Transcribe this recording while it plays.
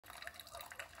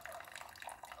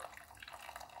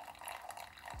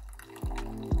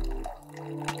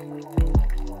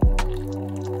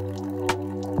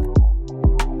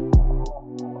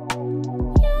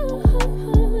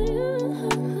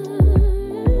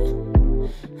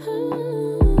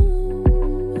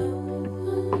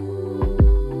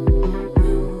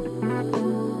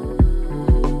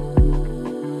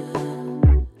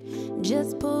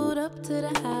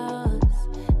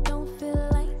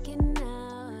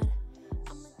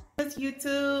Christmas,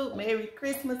 YouTube. Merry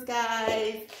Christmas,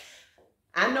 guys.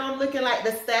 I know I'm looking like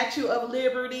the Statue of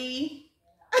Liberty.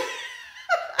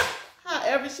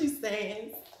 However she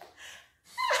stands.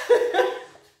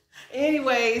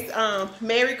 Anyways,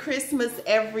 Merry Christmas,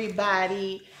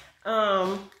 everybody.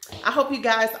 I hope you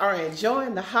guys are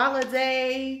enjoying the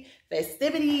holiday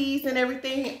festivities and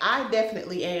everything. I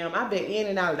definitely am. I've been in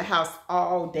and out of the house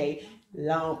all day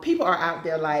long. People are out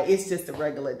there like it's just a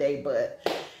regular day, but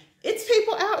it's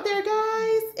people out there,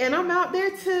 guys, and I'm out there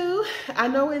too. I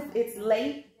know it's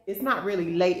late. It's not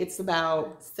really late. It's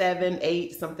about 7,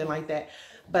 8, something like that.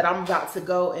 But I'm about to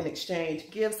go and exchange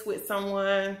gifts with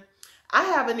someone. I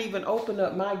haven't even opened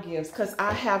up my gifts because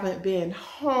I haven't been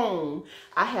home.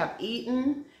 I have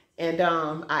eaten and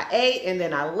I ate and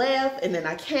then I left and then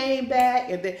I came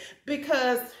back, and then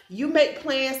because you make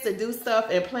plans to do stuff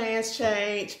and plans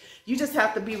change, you just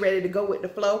have to be ready to go with the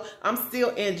flow. I'm still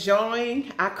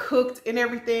enjoying. I cooked and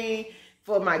everything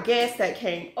for my guests that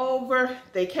came over.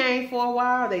 They came for a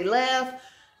while, they left.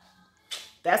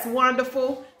 That's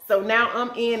wonderful. So now I'm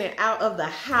in and out of the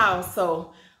house.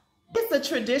 So it's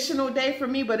a traditional day for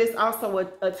me, but it's also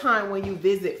a time when you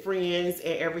visit friends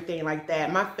and everything like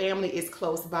that. My family is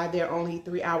close by. They're only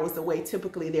 3 hours away.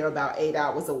 Typically, they're about 8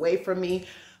 hours away from me,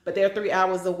 but they're 3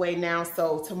 hours away now.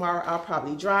 So tomorrow I'll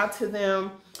probably drive to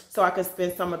them so I can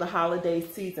spend some of the holiday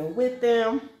season with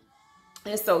them.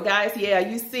 And so, guys, yeah,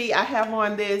 you see I have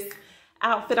on this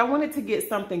outfit. I wanted to get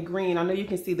something green. I know you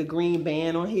can see the green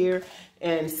band on here.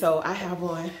 And so I have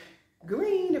on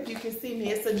green. If you can see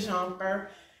me, it's a jumper.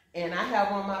 And I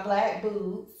have on my black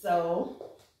boots,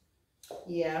 so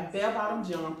yeah, bell-bottom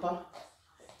jumper.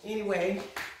 Anyway,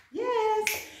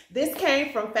 yes, this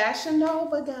came from Fashion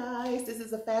Nova, guys. This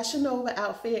is a Fashion Nova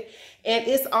outfit, and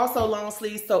it's also long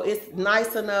sleeves, so it's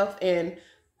nice enough and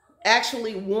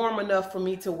actually warm enough for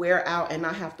me to wear out and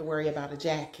not have to worry about a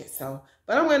jacket. So,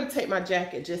 but I'm going to take my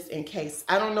jacket just in case.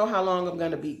 I don't know how long I'm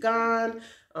going to be gone.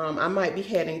 I might be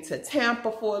heading to Tampa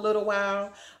for a little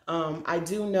while. I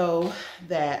do know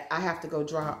that I have to go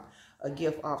drop a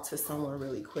gift off to someone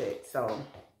really quick. So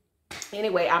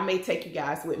anyway, I may take you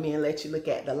guys with me and let you look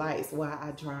at the lights while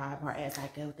I drive or as I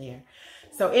go there.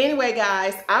 So anyway,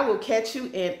 guys, I will catch you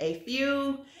in a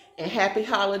few, and happy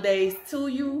holidays to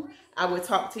you. I will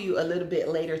talk to you a little bit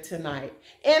later tonight.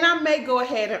 And I may go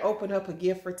ahead and open up a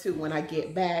gift or two when I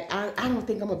get back. I don't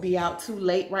think I'm going to be out too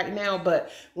late right now.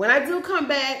 But when I do come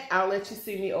back, I'll let you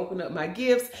see me open up my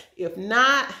gifts. If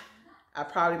not, I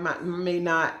probably may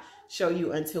not show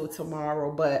you until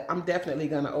tomorrow. But I'm definitely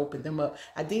going to open them up.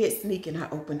 I did sneak and I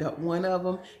opened up one of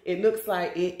them. It looks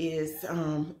like it is,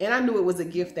 and I knew it was a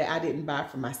gift that I didn't buy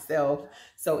for myself.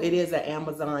 So it is an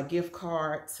Amazon gift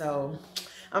card. So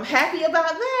I'm happy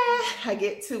about that. I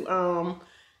get to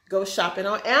go shopping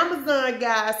on Amazon,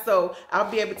 guys. So I'll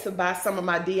be able to buy some of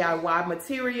my DIY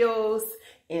materials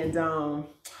and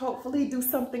hopefully do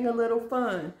something a little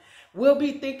fun. We'll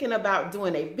be thinking about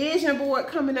doing a vision board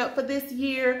coming up for this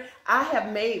year. I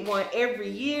have made one every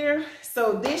year.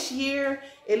 So this year,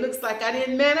 it looks like I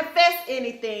didn't manifest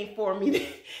anything for me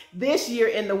this year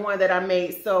in the one that I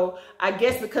made. So I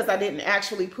guess because I didn't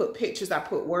actually put pictures, I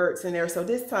put words in there. So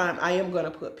this time I am going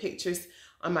to put pictures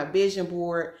on my vision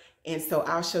board. And so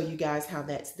I'll show you guys how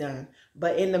that's done.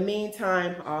 But in the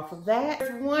meantime, off of that,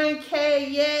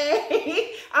 1K,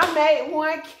 yay! I made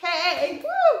 1K,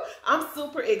 woo! I'm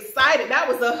super excited. That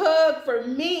was a hug for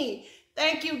me.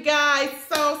 Thank you guys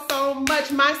so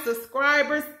much. My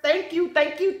subscribers, thank you,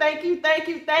 thank you, thank you, thank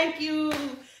you, thank you.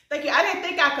 Thank you. I didn't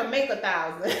think I could make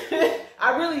 1,000.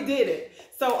 I really didn't.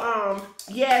 So,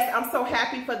 yes, I'm so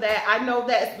happy for that. I know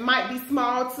that might be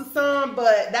small to some,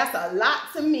 but that's a lot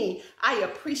to me. I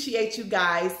appreciate you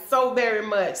guys so very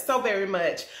much, so very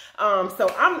much.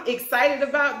 So I'm excited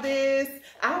about this.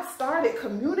 I've started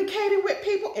communicating with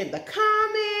people in the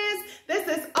comments. This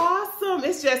is awesome.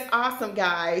 It's just awesome,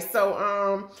 guys.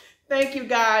 So, thank you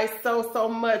guys so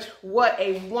much. What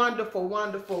a wonderful,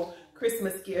 wonderful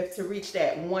Christmas gift to reach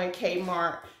that 1K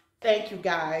mark. Thank you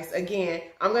guys. Again,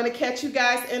 I'm going to catch you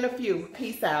guys in a few.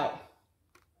 Peace out.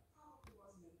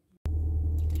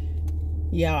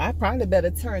 Y'all, I probably better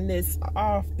turn this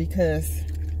off because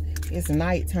it's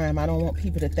nighttime. I don't want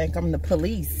people to think I'm the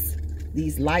police.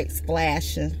 These lights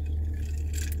flashing.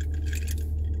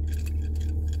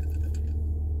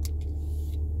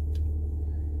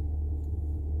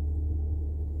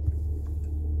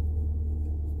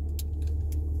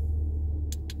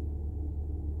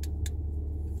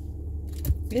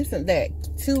 Isn't that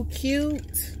too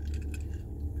cute?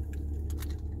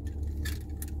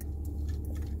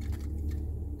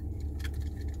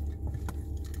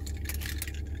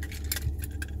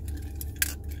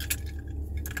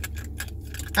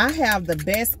 I have the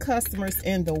best customers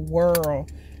in the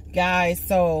world, guys.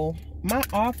 So my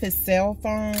office cell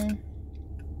phone,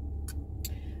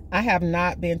 I have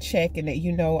not been checking it.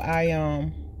 You know,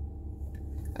 I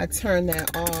turned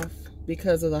that off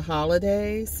because of the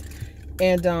holidays,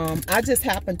 and I just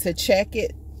happened to check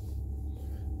it.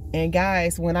 And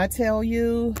guys, when I tell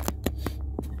you,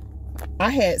 I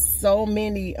had so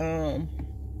many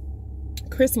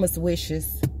Christmas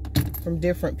wishes from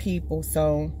different people,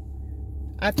 so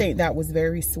I think that was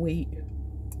very sweet.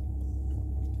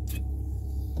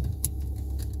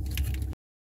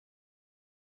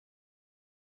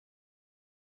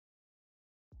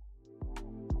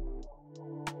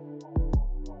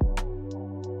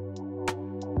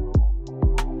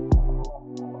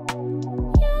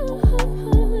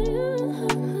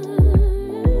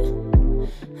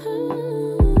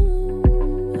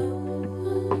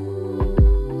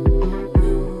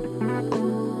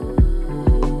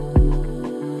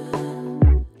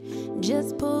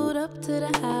 Just pulled up to the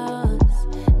house,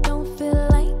 don't feel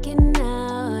like getting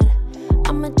out.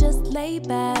 I'ma just lay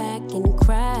back and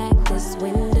crack this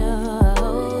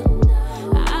window.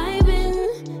 I've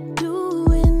been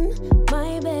doing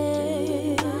my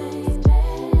best,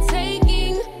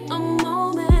 taking a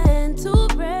moment to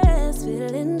rest,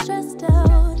 feeling stressed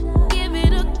out. Give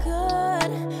it a cut,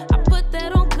 I put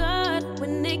that on God.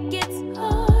 When it gets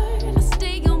hard, I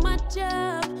stay on my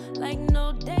job like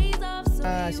no days off.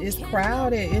 Gosh, it's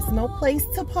crowded. It's no place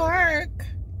to park.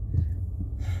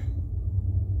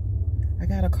 I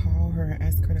gotta call her and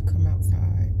ask her to come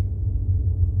outside.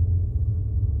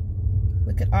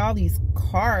 Look at all these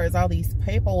cars, all these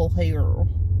people here.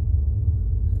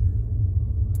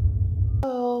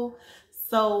 Oh,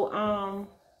 so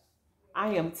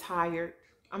I am tired.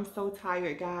 I'm so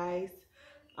tired, guys.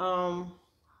 I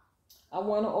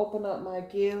want to open up my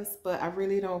gifts, but I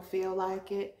really don't feel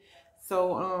like it.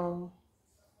 So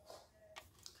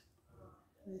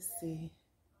let's see.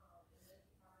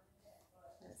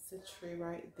 That's the tree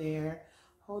right there.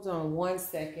 Hold on one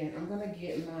second. I'm gonna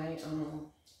get my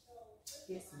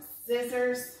get some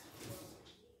scissors.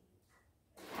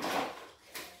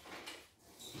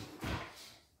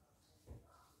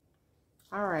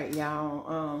 All right,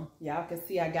 y'all. Y'all can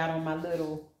see I got on my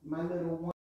little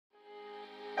one.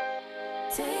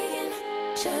 Taking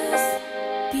just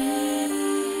be.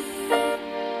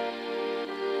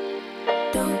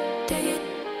 Don't take it.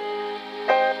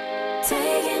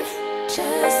 Taking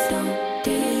just don't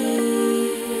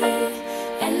be.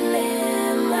 And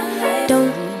live my life.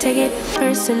 Don't take it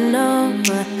personal.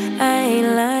 I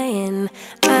ain't lying.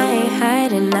 I ain't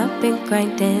hiding. I've been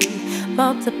grinding,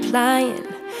 multiplying.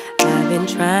 I've been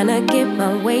trying to get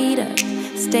my weight up,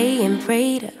 staying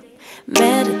prayed up,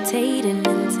 meditating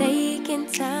and taking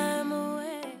time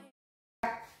away.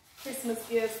 Christmas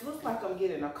gifts. Looks like I'm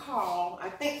getting a call. I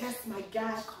think that's my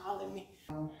guy calling me.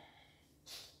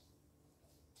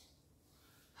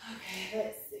 Okay,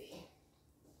 let's see.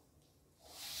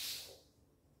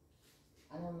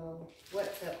 I don't know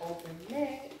what to open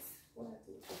next. What I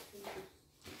do for people.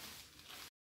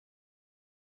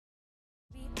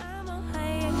 I'm on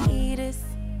hiatus.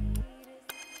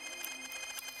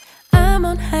 I'm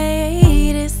on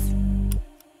hiatus.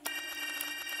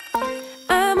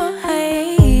 I'm on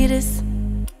hiatus.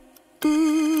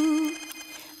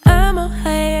 I'm on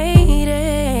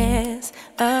hiatus.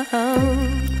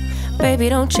 Baby,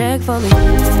 don't check for me.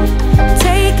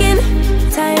 Taking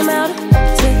time out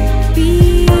to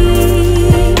be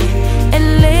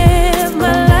and live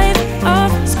my life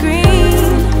off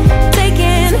screen.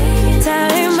 Taking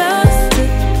time out to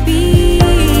be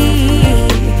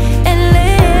and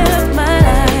live my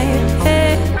life.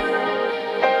 Hey.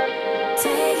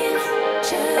 Taking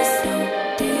just don't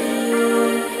be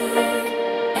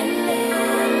and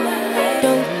live my life.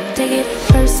 Don't take it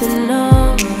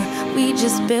personal. We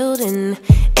just building.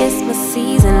 It's my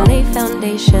season. Lay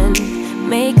foundation.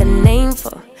 Make a name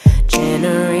for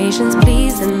generations.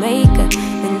 Please the maker.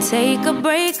 Then take a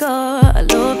break or a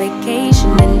little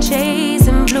vacation and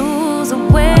chasing blues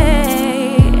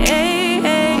away. Hey,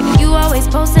 hey. You always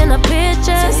posting up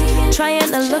pictures,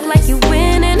 trying to look like you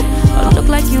winning or look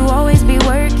like you always be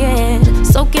working.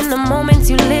 Soaking the moments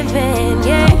you live in.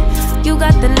 Yeah, you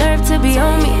got the nerve to be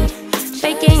on me,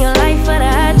 faking your life for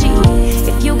the IG.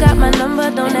 If you got my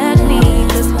number, don't add me,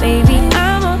 'cause baby,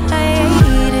 I'm on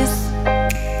hiatus.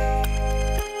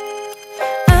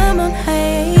 I'm on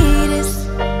hiatus.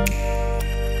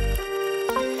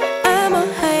 I'm on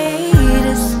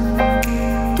hiatus.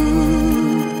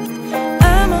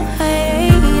 I'm on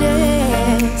hiatus.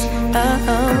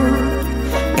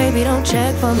 Baby, don't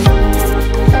check for me.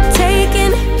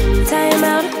 Taking time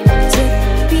out to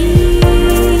be.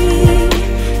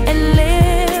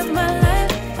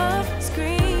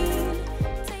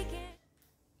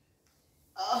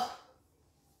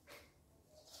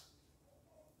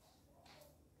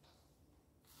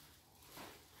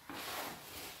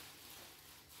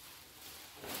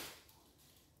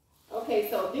 Okay,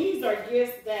 so these are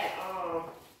gifts that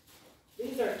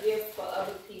these are gifts for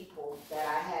other people that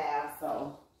I have.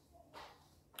 So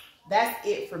that's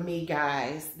it for me,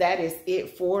 guys. That is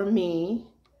it for me.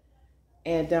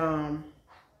 And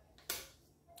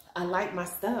I like my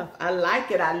stuff. I like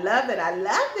it. I love it. I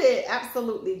love it.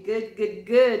 Absolutely good, good,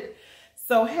 good.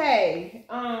 So hey,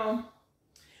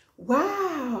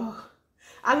 wow.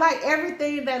 I like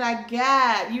everything that I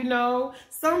got, you know.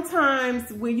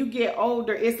 Sometimes when you get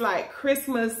older, it's like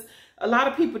Christmas. A lot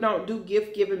of people don't do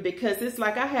gift giving because it's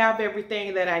like I have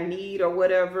everything that I need or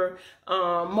whatever.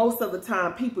 Most of the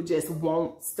time people just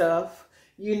want stuff,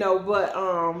 you know, but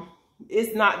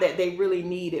it's not that they really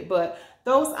need it. But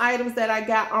those items that I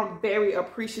got, I'm very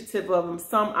appreciative of them.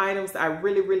 Some items I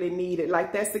really, really needed,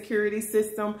 like that security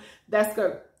system. That's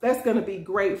gonna be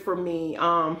great for me.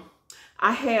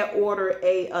 I had ordered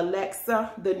a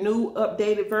Alexa, the new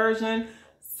updated version.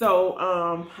 So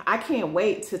I can't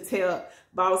wait to tell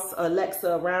boss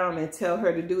Alexa around and tell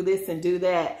her to do this and do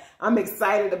that. I'm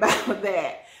excited about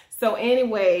that. So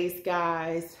anyways,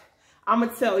 guys, I'm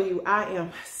gonna tell you, I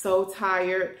am so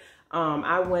tired.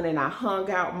 I went and I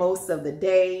hung out most of the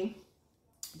day,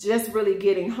 just really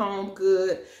getting home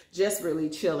good, just really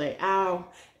chilling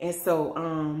out. And so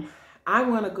I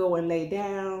want to go and lay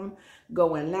down,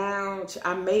 go and lounge.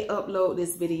 I may upload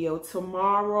this video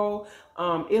tomorrow.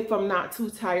 If I'm not too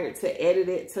tired to edit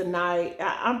it tonight,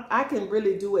 I can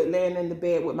really do it laying in the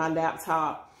bed with my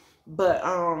laptop. But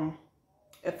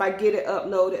if I get it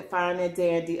uploaded, fine and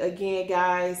dandy. Again,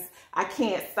 guys, I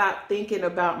can't stop thinking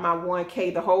about my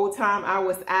 1K. The whole time I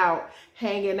was out,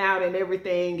 hanging out and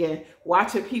everything and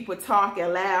watching people talk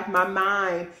and laugh, my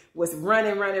mind was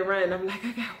running. I'm like,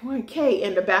 I got 1K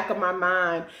in the back of my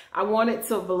mind. I wanted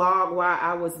to vlog while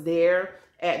I was there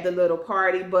at the little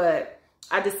party, but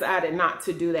I decided not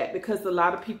to do that because a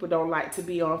lot of people don't like to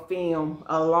be on film.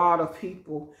 A lot of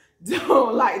people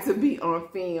don't like to be on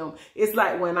film. It's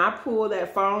like when I pull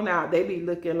that phone out, they be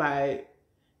looking like,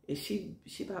 is she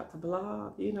about to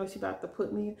vlog? You know, she about to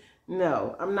put me?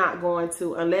 No, I'm not going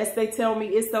to. Unless they tell me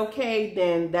it's okay,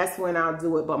 then that's when I'll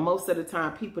do it. But most of the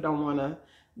time, people don't want to,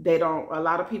 a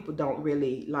lot of people don't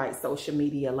really like social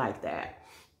media like that.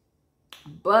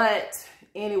 But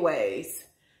anyways,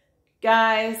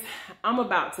 guys, I'm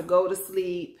about to go to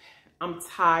sleep. I'm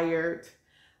tired.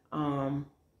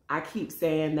 I keep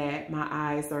saying that my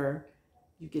eyes are,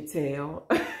 you can tell,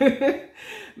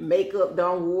 makeup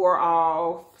done wore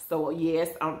off. So yes,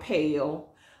 I'm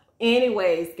pale.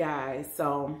 Anyways, guys,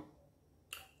 so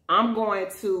I'm going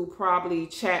to probably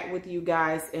chat with you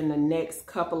guys in the next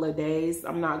couple of days.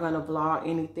 I'm not going to vlog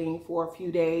anything for a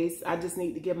few days. I just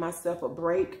need to give myself a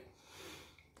break.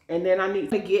 And then I need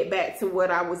to get back to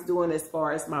what I was doing as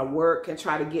far as my work and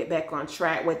try to get back on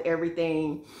track with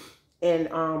everything.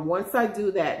 And once I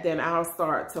do that, then I'll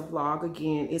start to vlog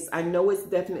again. I know it's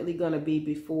definitely going to be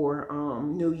before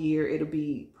New Year. It'll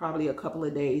be probably a couple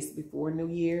of days before New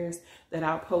Year's that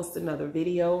I'll post another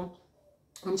video.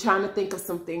 I'm trying to think of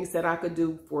some things that I could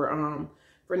do for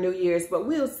New Year's, but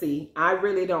we'll see. I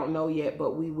really don't know yet,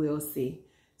 but we will see.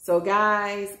 So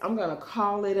guys, I'm going to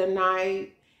call it a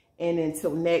night. And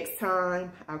until next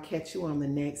time, I'll catch you on the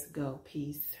next go.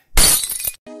 Peace.